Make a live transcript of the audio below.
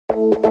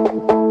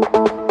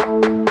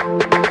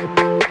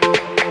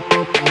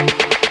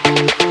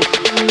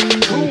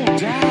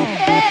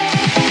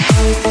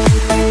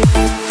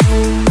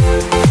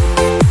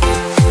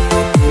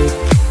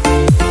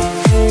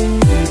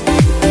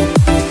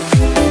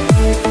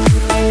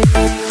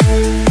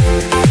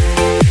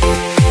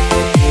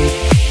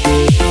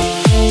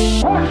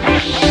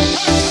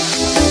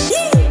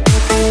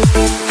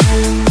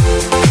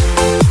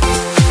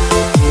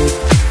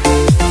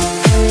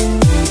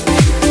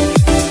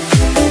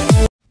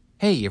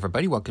Hey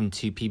everybody, welcome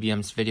to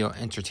PBM's Video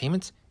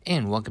Entertainment,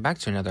 and welcome back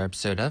to another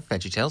episode of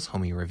Veggietales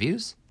Home Media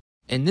Reviews.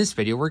 In this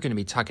video, we're going to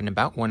be talking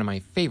about one of my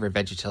favorite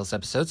Veggietales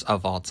episodes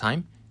of all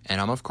time,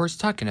 and I'm of course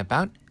talking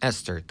about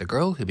Esther, the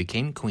girl who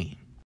became queen.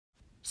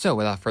 So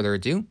without further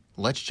ado,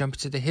 let's jump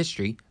into the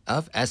history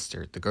of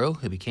Esther, the girl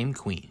who became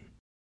queen.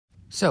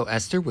 So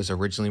Esther was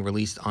originally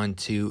released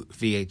onto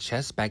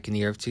VHS back in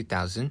the year of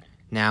 2000.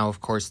 Now,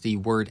 of course, the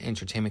Word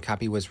Entertainment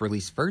copy was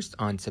released first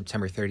on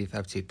September 30th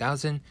of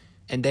 2000,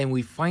 and then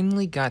we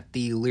finally got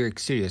the Lyric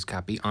Studios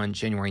copy on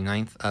January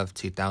 9th of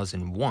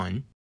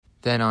 2001.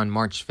 Then on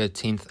March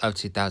 15th of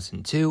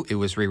 2002, it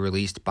was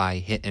re-released by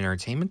Hit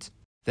Entertainment.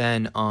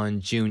 Then on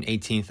June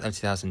 18th of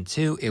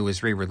 2002, it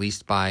was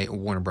re-released by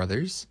Warner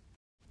Brothers.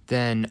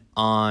 Then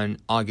on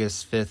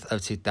August 5th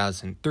of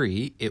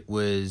 2003, it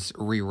was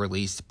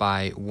re-released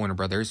by Warner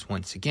Brothers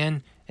once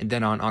again. And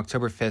then on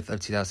October 5th of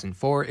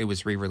 2004, it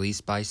was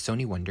re-released by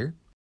Sony Wonder.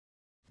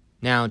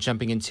 Now,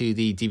 jumping into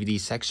the DVD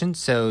section,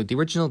 so the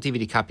original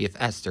DVD copy of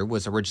Esther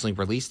was originally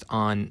released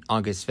on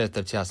August 5th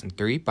of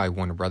 2003 by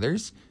Warner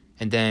Brothers,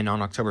 and then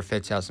on October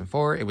 5th,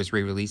 2004, it was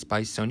re-released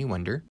by Sony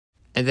Wonder.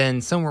 And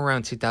then somewhere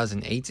around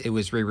 2008, it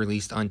was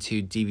re-released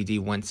onto DVD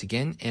once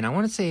again, and I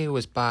want to say it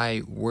was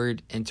by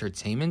Word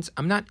Entertainment.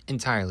 I'm not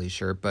entirely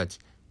sure, but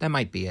that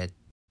might be it.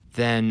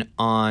 Then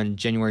on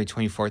January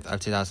 24th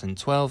of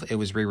 2012, it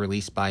was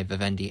re-released by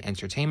Vivendi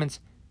Entertainment.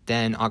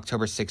 Then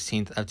October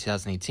 16th of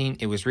 2018,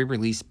 it was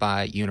re-released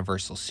by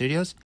Universal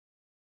Studios,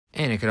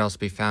 and it could also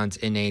be found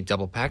in a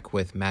double pack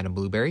with Madame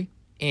Blueberry.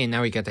 And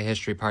now we got the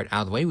history part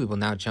out of the way, we will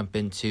now jump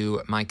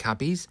into my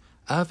copies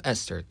of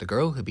Esther, the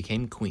girl who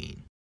became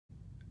queen.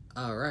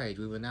 Alright,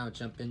 we will now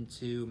jump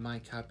into my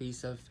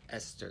copies of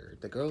Esther,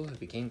 the girl who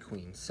became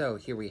queen. So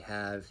here we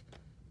have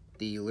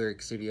the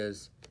Lyric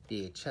Studios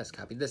VHS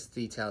copy. This is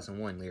the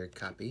 2001 Lyric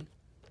copy.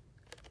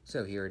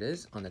 So here it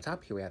is. On the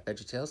top, here we have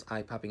Veggietales,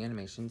 eye-popping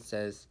animation,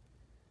 says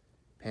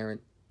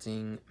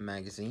Parenting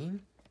Magazine.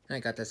 And I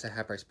got this at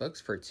Half Price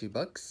Books for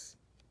 $2.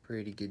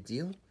 Pretty good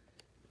deal.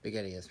 Big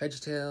Ideas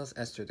Veggietales,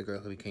 Esther, the girl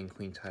who became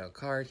queen title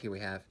card. Here we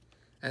have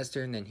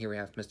Esther, and then here we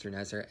have Mr.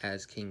 Nezar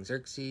as King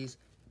Xerxes,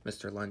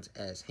 Mr. Lunt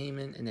as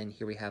Haman, and then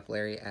here we have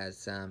Larry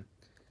as,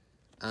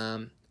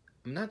 I'm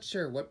not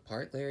sure what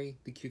part Larry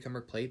the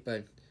Cucumber played,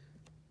 but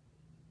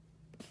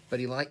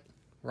he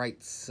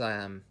writes,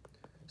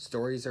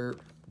 stories or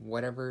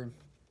whatever,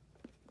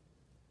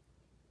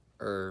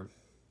 or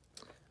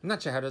I'm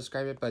not sure how to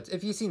describe it, but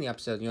if you've seen the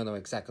episode, you'll know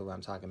exactly what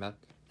I'm talking about.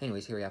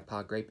 Anyways, here we have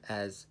Pa Grape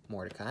as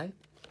Mordecai,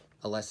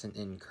 A Lesson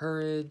in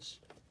Courage,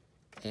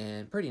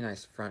 and pretty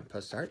nice front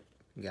post art,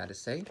 gotta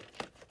say.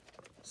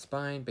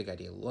 Spine, Big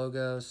Idea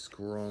logo,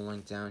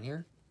 scrolling down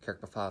here,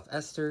 character profile of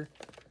Esther,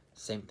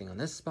 same thing on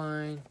this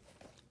spine,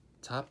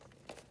 top,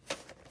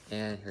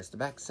 and here's the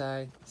back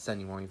side,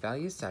 Sunday morning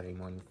values, Saturday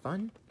morning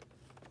fun.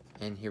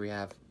 And here we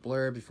have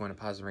blurb, if you want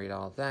to pause and read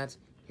all of that.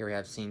 Here we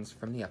have scenes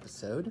from the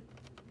episode.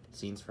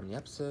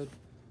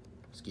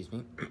 Excuse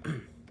me.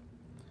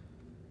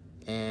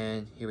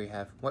 And here we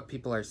have what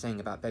people are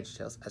saying about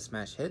Veggietales, a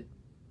smash hit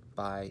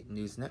by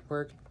News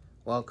Network.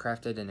 Well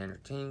crafted and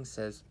entertaining,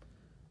 says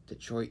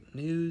Detroit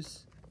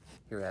News.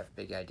 Here we have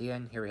Big Idea,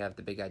 and here we have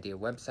the Big Idea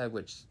website,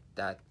 which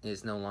that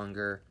is no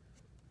longer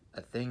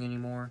a thing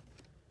anymore.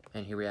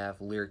 And here we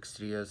have Lyric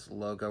Studios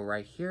logo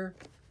right here.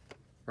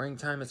 Running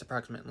time is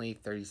approximately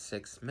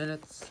 36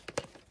 minutes.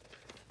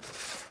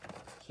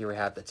 Here we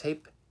have the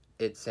tape.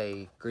 It's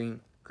a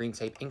green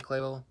tape ink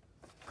label.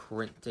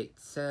 Print date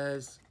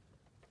says,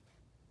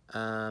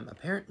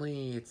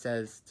 apparently it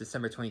says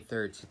December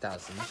 23rd,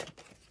 2000.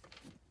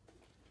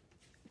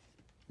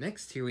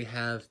 Next, here we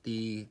have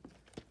the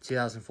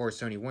 2004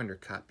 Sony Wonder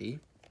copy.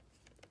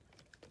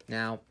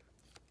 Now,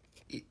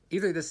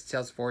 either this is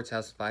 2004 or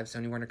 2005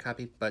 Sony Wonder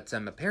copy, but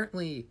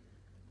apparently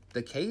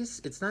the case,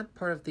 it's not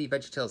part of the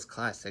Veggietales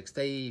Classics.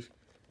 It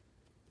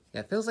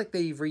feels like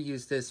they've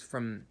reused this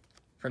from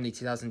the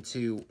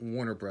 2002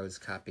 Warner Bros.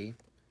 Copy,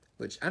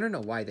 which I don't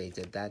know why they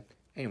did that.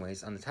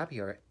 Anyways, on the top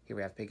here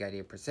we have Big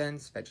Idea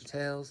Presents,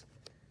 Veggietales.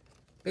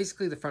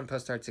 Basically, the front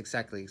post art's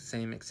exactly the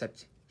same,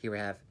 except here we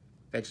have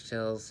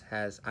Veggietales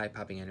has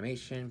eye-popping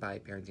animation by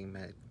Parenting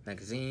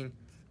Magazine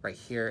right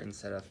here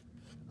instead of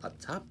up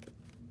top.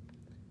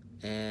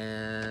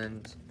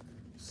 And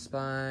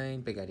spine,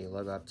 Big Idea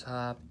logo up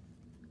top.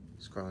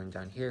 Scrolling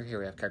down here,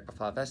 we have character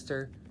profile of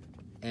Esther,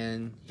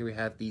 and here we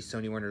have the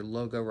Sony Wonder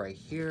logo right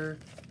here.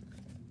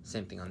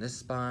 Same thing on this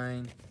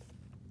spine,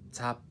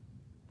 top,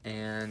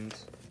 and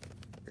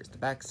here's the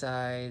back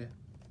side.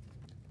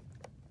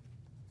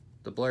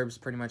 The blurb's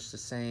pretty much the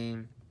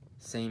same.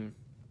 same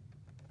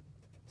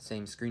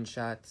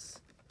screenshots.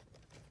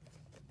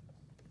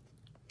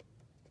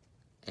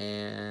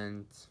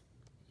 And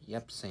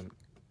yep,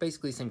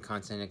 basically same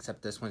content,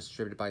 except this one's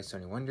distributed by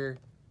Sony Wonder,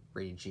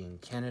 rated G in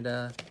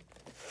Canada.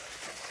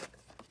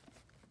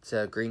 It's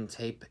a green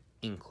tape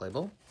ink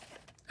label.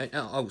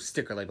 Oh,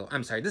 sticker label.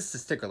 I'm sorry, this is a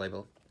sticker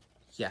label.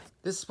 Yeah,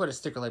 this is what a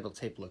sticker label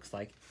tape looks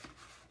like.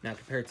 Now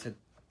compared to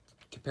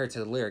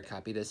the lyric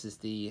copy, this is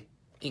the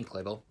ink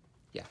label.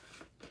 Yeah,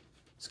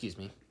 excuse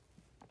me.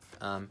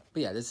 But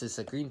yeah, this is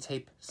a green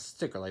tape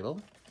sticker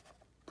label.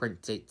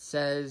 Print date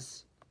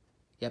says,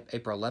 yep,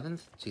 April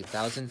 11th,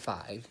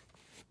 2005.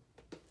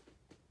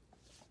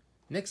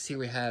 Next, here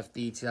we have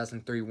the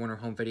 2003 Warner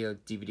Home Video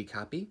DVD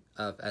copy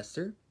of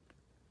Esther.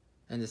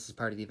 And this is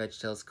part of the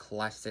Veggietales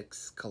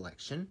Classics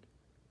collection.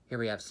 Here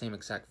we have same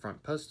exact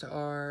front poster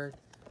art,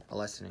 a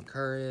lesson in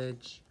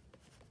courage,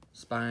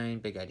 spine,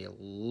 big idea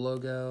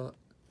logo,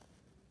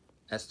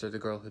 Esther the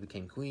Girl Who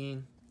Became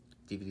Queen,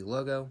 DVD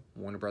logo,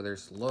 Warner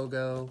Brothers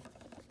logo.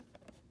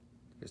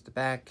 Here's the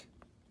back.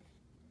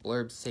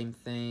 Blurb, same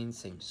thing,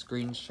 same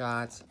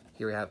screenshots.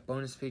 Here we have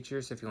bonus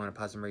features if you want to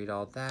pause and read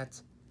all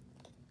that.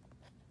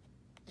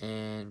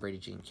 And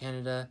rated G in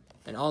Canada.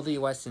 And all the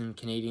US and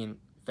Canadian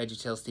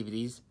Veggietales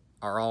DVDs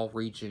are all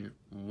region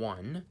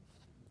 1.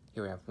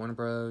 Here we have Warner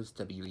Bros,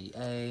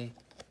 WEA.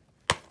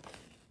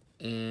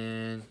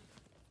 And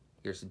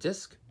here's the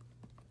disc.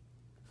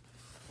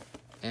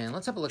 And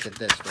let's have a look at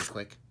this real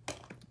quick.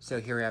 So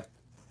here we have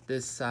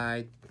this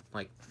side,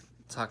 like,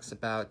 talks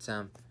about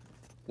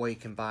what you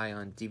can buy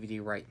on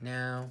DVD right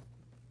now.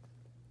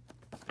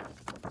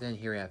 Then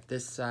here we have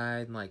this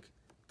side, like,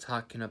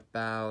 talking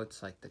about,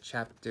 like, the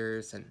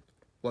chapters and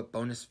what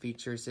bonus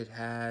features it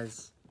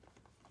has.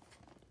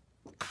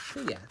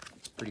 So yeah,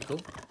 it's pretty cool.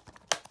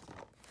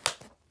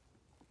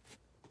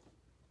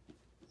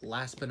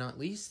 Last but not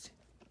least,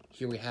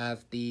 here we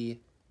have the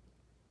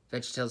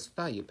Veggietales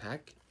Value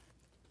Pack,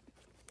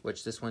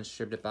 which this one's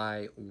distributed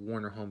by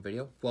Warner Home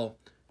Video. Well,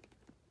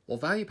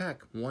 Value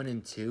Pack 1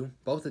 and 2,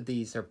 both of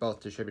these are both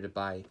distributed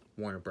by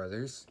Warner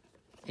Brothers.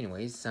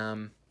 Anyways,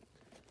 and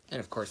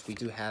of course we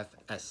do have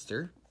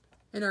Esther.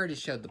 And I already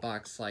showed the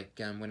box, like,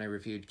 when I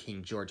reviewed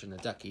King George and the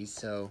Duckies,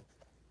 so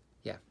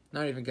yeah,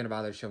 not even gonna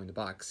bother showing the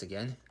box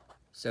again.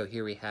 So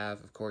here we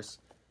have, of course,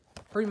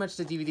 pretty much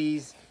the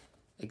DVDs,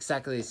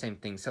 exactly the same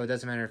thing. So it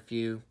doesn't matter if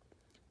you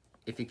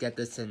get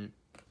this in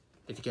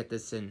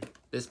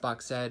this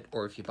box set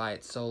or if you buy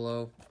it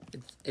solo,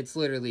 it's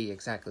literally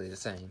exactly the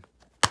same.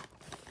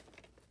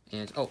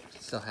 And oh,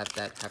 still have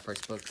that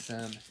half-price books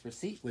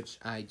receipt, which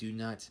I do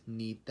not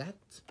need that.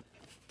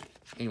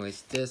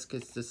 Anyways, disc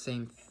is the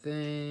same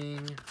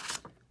thing,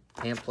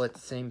 pamphlet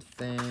same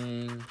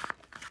thing,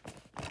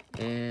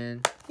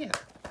 and yeah,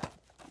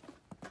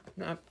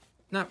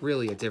 not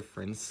really a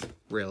difference,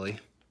 really.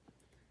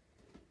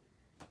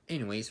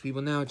 Anyways, we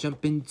will now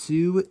jump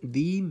into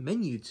the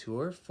menu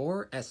tour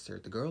for Esther,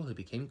 the Girl Who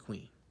Became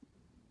Queen.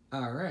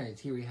 Alright,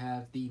 here we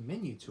have the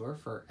menu tour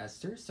for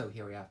Esther. So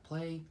here we have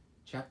play,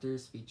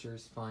 chapters,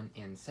 features, fun,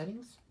 and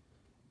settings.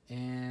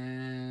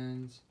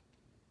 And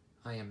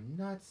I am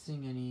not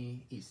seeing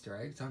any Easter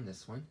eggs on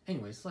this one.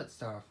 Anyways, let's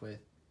start off with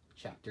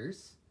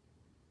chapters.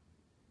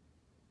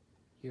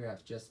 Here I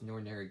have Just an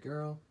Ordinary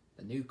Girl,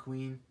 The New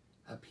Queen,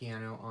 A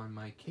Piano on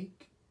My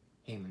Cake,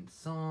 Haman's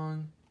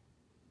Song,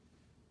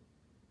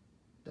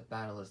 The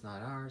Battle Is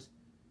Not Ours,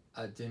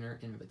 A Dinner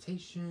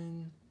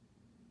Invitation,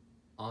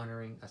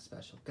 Honoring a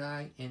Special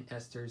Guy, and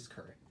Esther's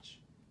Courage.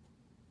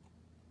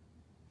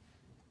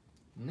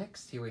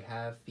 Next, here we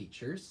have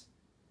features.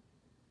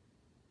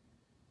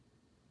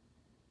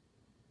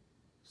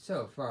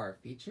 So for our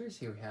features,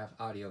 here we have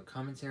audio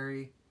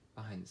commentary,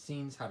 behind the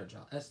scenes, how to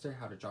draw Esther,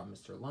 how to draw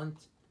Mr.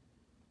 Lunt,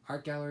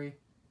 art gallery,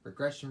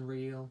 regression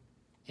reel,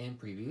 and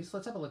previews.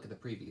 Let's have a look at the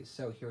previews.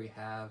 So here we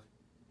have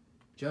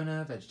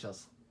Jonah,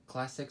 Veggietales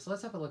Classics.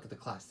 Let's have a look at the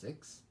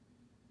classics.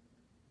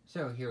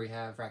 So here we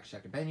have Rack,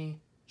 Shack and Benny,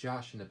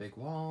 Josh and the Big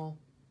Wall,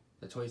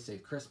 The Toys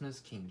Save Christmas,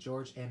 King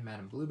George, and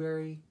Madame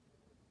Blueberry.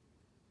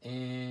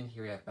 And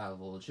here we have Battle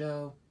of Little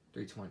Joe,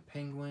 3 to 1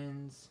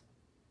 Penguins.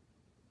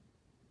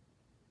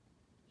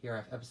 Here I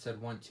have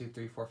episode 1, 2,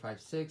 3, 4, 5,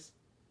 6.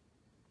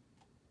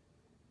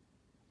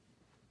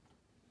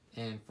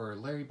 And for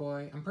Larry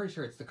Boy, I'm pretty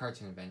sure it's the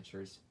Cartoon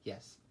Adventures.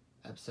 Yes.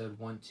 Episode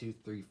 1, 2,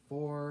 3,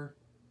 4.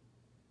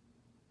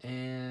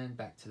 And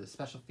back to the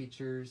special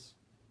features.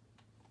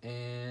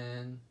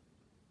 And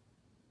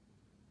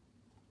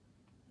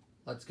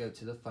let's go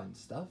to the fun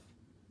stuff.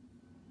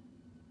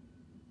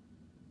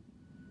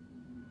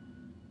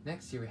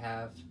 Next, here we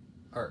have,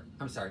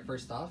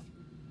 first off,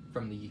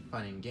 from the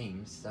fun and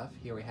games stuff,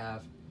 here we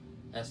have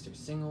Esther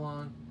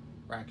Sing-Along,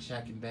 Rack,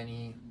 Shack and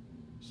Benny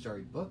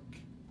Storybook.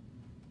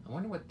 I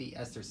wonder what the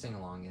Esther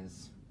Sing-Along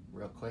is,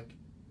 real quick.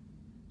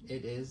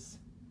 It is,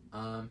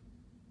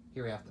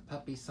 here we have the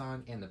Puppy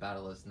Song and The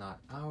Battle Is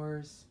Not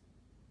Ours.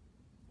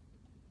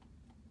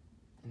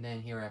 And then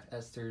here we have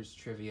Esther's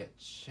Trivia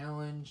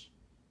Challenge,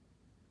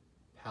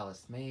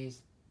 Palace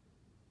Maze,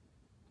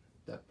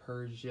 the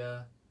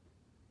Persia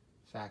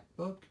Fact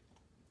Book,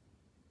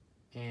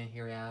 And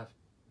here we have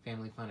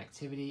Family Fun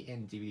Activity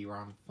and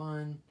DVD-ROM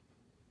Fun.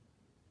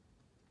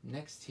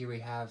 Next, here we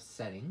have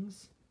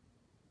Settings.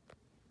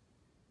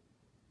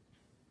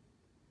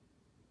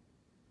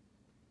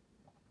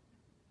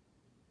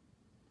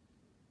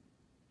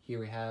 Here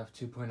we have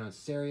 2.0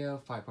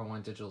 stereo,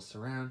 5.1 digital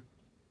surround,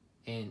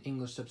 and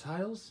English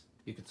subtitles.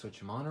 You can switch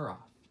them on or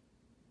off.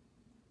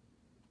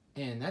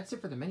 And that's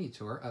it for the menu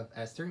tour of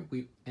Esther.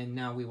 And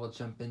now we will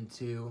jump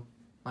into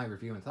my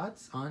review and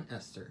thoughts on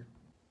Esther.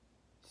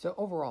 So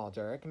overall,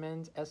 do I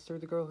recommend Esther,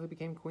 the Girl Who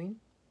Became Queen?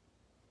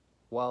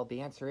 Well,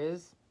 the answer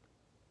is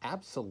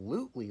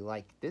absolutely.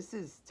 Like, this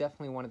is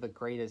definitely one of the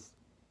greatest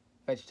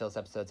VeggieTales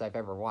episodes I've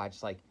ever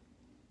watched. Like,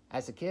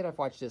 as a kid, I've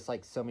watched this,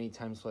 like, so many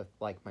times with,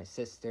 like, my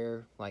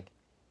sister. Like,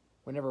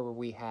 whenever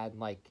we had,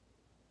 like,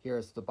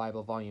 Here's the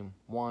Bible Volume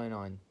 1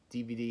 on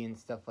DVD and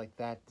stuff like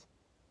that.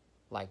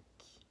 Like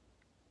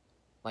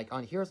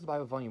on Here's the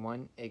Bible Volume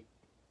 1,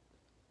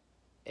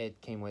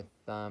 it came with,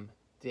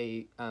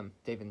 David and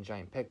the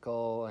Giant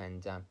Pickle,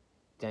 and,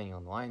 Daniel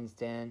in the Lion's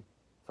Den,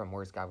 from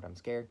Where's God When I'm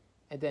Scared.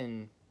 And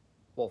then,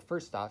 well,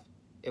 first off,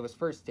 it was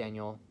first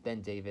Daniel,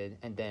 then David,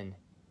 and then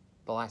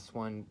the last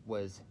one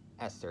was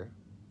Esther.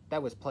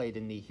 That was played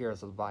in the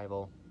Heroes of the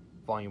Bible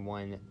Volume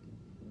 1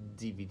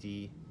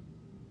 DVD.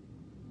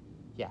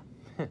 Yeah.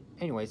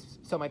 Anyways,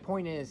 so my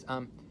point is,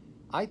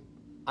 I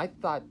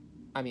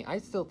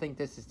still think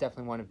this is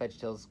definitely one of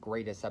VeggieTales'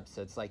 greatest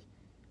episodes. Like,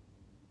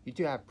 you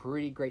do have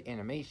pretty great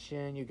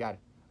animation, you got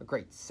a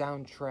great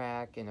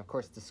soundtrack, and of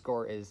course the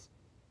score is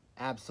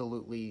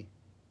absolutely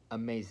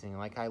amazing.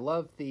 Like, I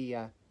love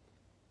the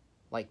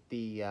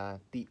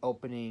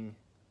opening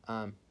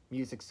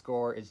music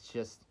score. It's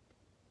just,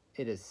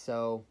 it is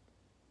so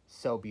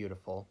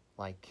beautiful.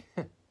 Like,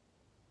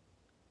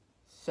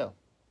 so,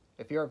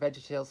 if you're a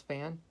VeggieTales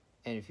fan,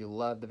 and if you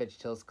love the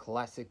VeggieTales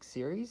Classic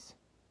series,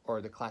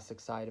 or the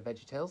classic side of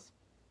VeggieTales,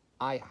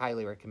 I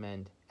highly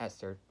recommend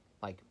Esther.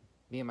 Like,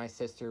 me and my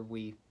sister,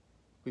 we've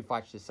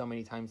watched this so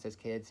many times as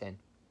kids,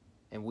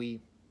 and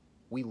we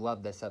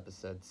love this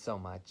episode so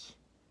much.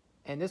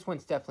 And this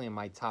one's definitely in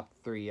my top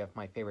 3 of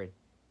my favorite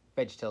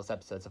VeggieTales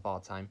episodes of all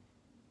time.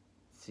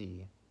 Let's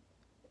see.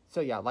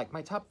 So yeah, like,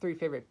 my top 3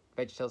 favorite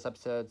VeggieTales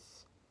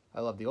episodes, I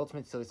love The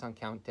Ultimate Silly Song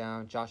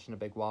Countdown, Josh and the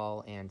Big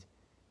Wall, and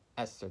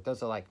Esther.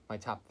 Those are, like, my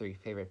top 3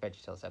 favorite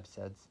VeggieTales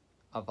episodes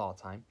of all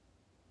time.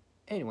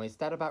 Anyways,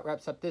 that about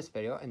wraps up this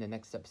video, and the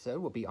next episode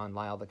will be on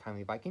Lyle the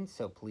Kindly Viking,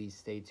 so please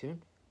stay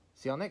tuned.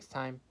 See y'all next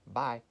time.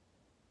 Bye.